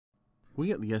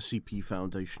We at the SCP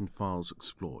Foundation Files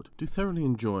Explored do thoroughly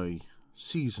enjoy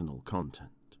seasonal content,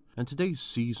 and today's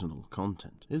seasonal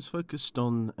content is focused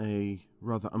on a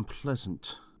rather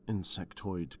unpleasant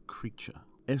insectoid creature,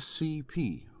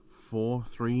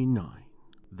 SCP-439,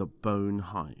 the Bone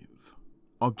Hive.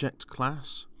 Object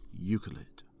Class,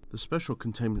 Euclid. The special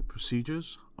containment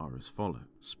procedures are as follows.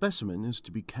 Specimen is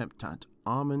to be kept at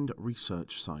Armand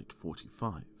Research Site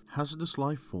 45, Hazardous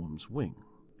Lifeforms Wing,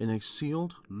 in a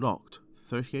sealed, locked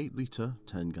 38-litre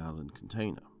 10-gallon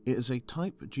container. It is a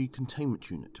Type G containment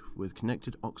unit with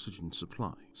connected oxygen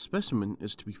supply. Specimen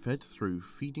is to be fed through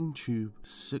feeding tube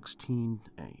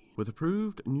 16A with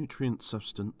Approved Nutritive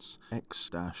Substance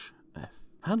X-F.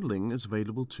 Handling is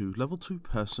available to Level 2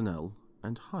 personnel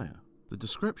and higher. The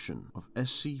description of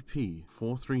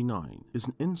SCP-439 is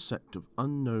an insect of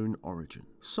unknown origin,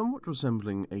 somewhat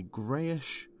resembling a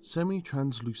greyish,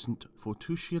 semitranslucent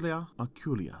Forficula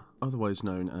auricularia, otherwise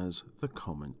known as the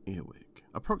common earwig.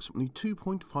 Approximately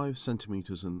 2.5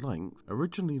 centimeters in length,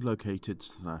 originally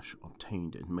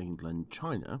located/obtained in mainland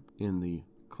China in the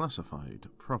classified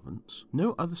province,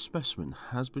 no other specimen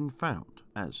has been found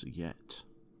as yet.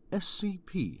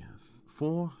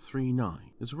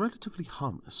 SCP-439 is relatively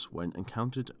harmless when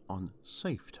encountered on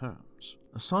safe terms,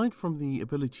 aside from the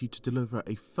ability to deliver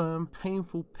a firm,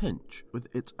 painful pinch with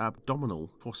its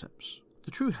abdominal forceps.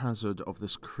 The true hazard of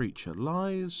this creature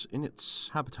lies in its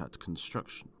habitat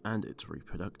construction and its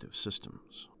reproductive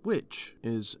systems, which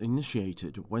is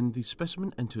initiated when the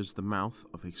specimen enters the mouth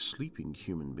of a sleeping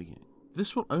human being.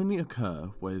 This will only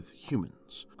occur with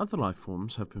humans. Other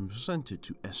lifeforms have been presented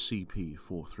to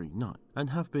SCP-439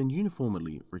 and have been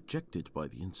uniformly rejected by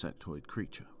the insectoid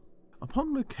creature.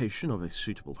 Upon location of a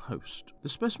suitable host, the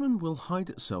specimen will hide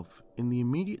itself in the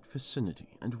immediate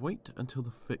vicinity and wait until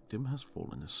the victim has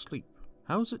fallen asleep.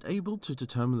 How is it able to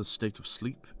determine the state of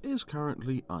sleep is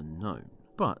currently unknown,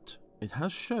 but it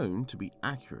has shown to be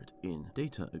accurate in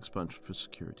data expunged for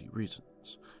security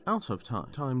reasons. Out of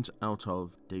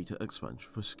data expunged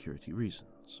for security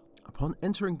reasons. Upon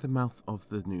entering the mouth of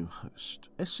the new host,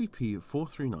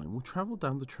 SCP-439 will travel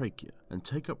down the trachea and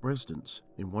take up residence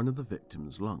in one of the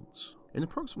victim's lungs. In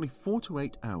approximately 4 to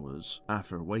 8 hours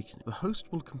after awakening, the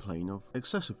host will complain of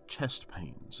excessive chest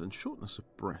pains and shortness of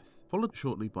breath, followed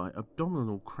shortly by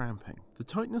abdominal cramping. The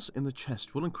tightness in the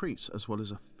chest will increase as well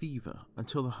as a fever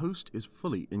until the host is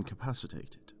fully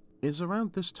incapacitated. It is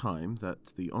around this time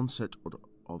that the onset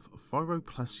of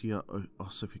fibrodysplasia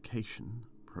ossification,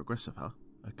 progressiva,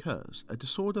 occurs, a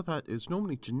disorder that is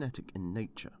normally genetic in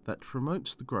nature that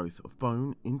promotes the growth of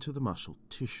bone into the muscle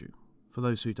tissue. For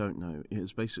those who don't know, it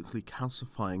is basically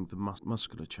calcifying the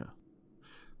musculature.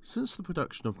 Since the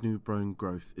production of new bone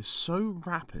growth is so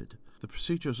rapid, the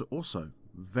procedures are also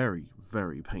very,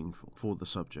 very painful for the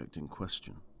subject in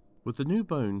question, with the new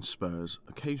bone spurs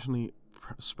occasionally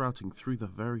sprouting through the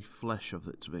very flesh of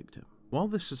its victim. While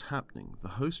this is happening, the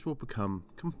host will become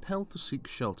compelled to seek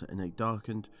shelter in a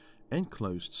darkened,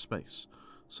 enclosed space,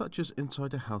 such as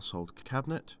inside a household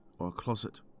cabinet or a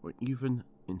closet, or even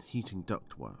in heating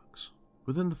ductworks.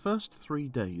 Within the first 3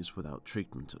 days, without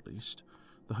treatment at least,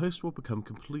 the host will become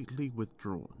completely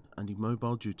withdrawn and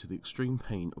immobile due to the extreme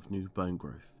pain of new bone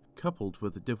growth, coupled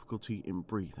with the difficulty in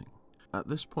breathing. At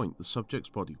this point, the subject's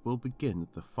body will begin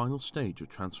the final stage of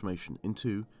transformation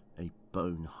into a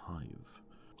bone hive.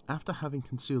 After having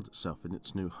concealed itself in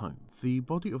its new home, the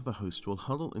body of the host will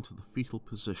huddle into the fetal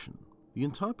position. The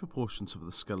entire proportions of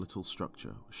the skeletal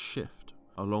structure shift,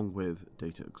 along with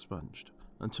data expunged,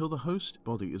 until the host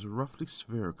body is roughly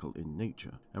spherical in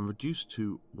nature and reduced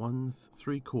to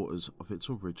 1/3 of its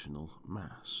original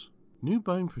mass. New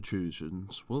bone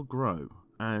protrusions will grow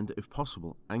and, if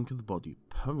possible, anchor the body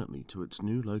permanently to its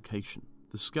new location.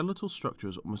 The skeletal structure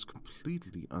is almost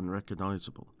completely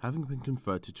unrecognizable, having been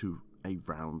converted to a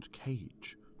round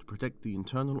cage to protect the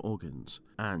internal organs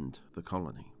and the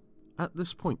colony. At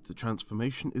this point, the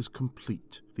transformation is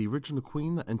complete. The original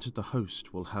queen that entered the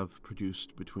host will have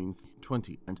produced between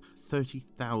 20 and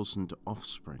 30,000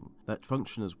 offspring that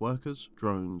function as workers,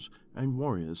 drones, and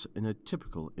warriors in a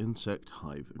typical insect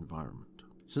hive environment.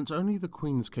 Since only the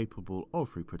queen is capable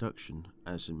of reproduction,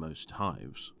 as in most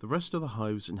hives, the rest of the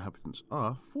hive's inhabitants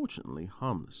are, fortunately,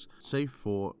 harmless, save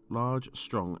for large,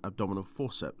 strong abdominal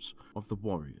forceps of the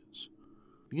warriors.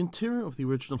 The interior of the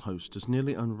original host is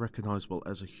nearly unrecognizable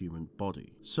as a human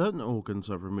body. Certain organs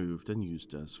are removed and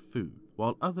used as food,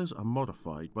 while others are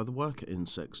modified by the worker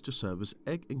insects to serve as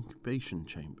egg incubation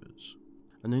chambers.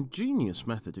 An ingenious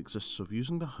method exists of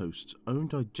using the host's own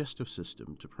digestive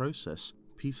system to process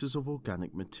pieces of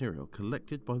organic material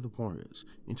collected by the warriors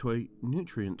into a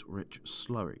nutrient-rich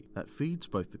slurry that feeds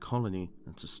both the colony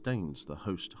and sustains the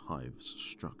host hive's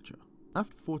structure.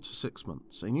 After 4 to 6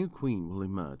 months, a new queen will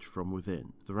emerge from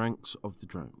within the ranks of the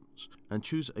drones and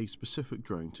choose a specific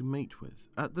drone to mate with.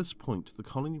 At this point, the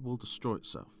colony will destroy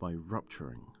itself by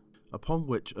rupturing, upon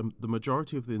which the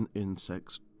majority of the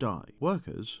insects die.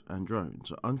 Workers and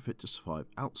drones are unfit to survive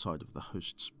outside of the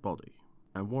host's body,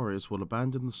 and warriors will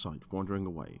abandon the site, wandering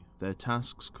away, their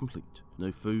tasks complete.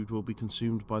 No food will be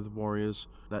consumed by the warriors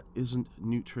that isn't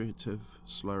nutritive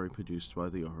slurry produced by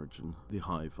the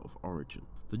hive of origin.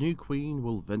 The new queen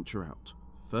will venture out,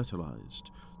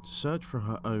 fertilized, to search for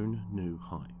her own new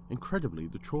hive. Incredibly,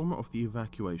 the trauma of the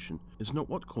evacuation is not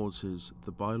what causes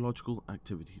the biological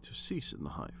activity to cease in the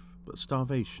hive, but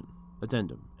starvation.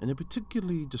 Addendum: in a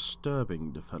particularly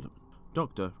disturbing development,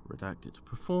 Dr. Redacted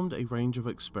performed a range of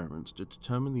experiments to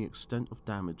determine the extent of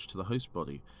damage to the host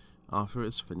body after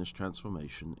its finished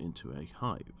transformation into a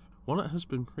hive. While it has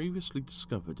been previously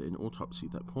discovered in autopsy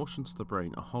that portions of the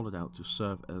brain are hollowed out to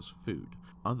serve as food,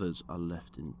 others are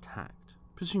left intact,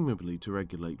 presumably to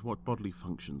regulate what bodily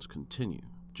functions continue.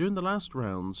 During the last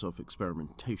rounds of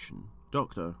experimentation,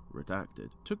 Dr. Redacted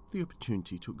took the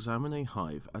opportunity to examine a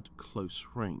hive at close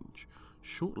range,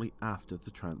 shortly after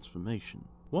the transformation.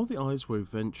 While the eyes were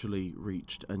eventually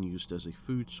reached and used as a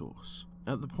food source,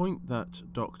 at the point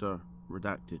that Dr.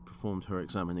 Redacted performed her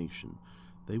examination,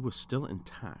 they were still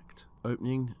intact.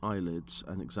 Opening eyelids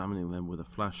and examining them with a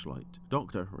flashlight,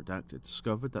 Dr. Redacted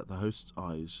discovered that the host's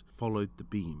eyes followed the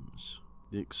beams.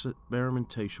 The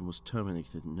experimentation was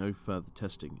terminated and no further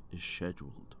testing is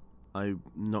scheduled. I'm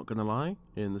not gonna lie,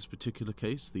 in this particular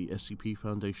case, the SCP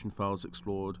Foundation Files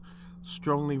Explored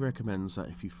strongly recommends that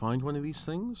if you find one of these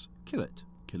things, kill it.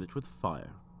 Kill it with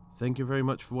fire. Thank you very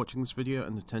much for watching this video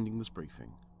and attending this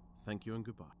briefing. Thank you and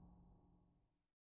goodbye.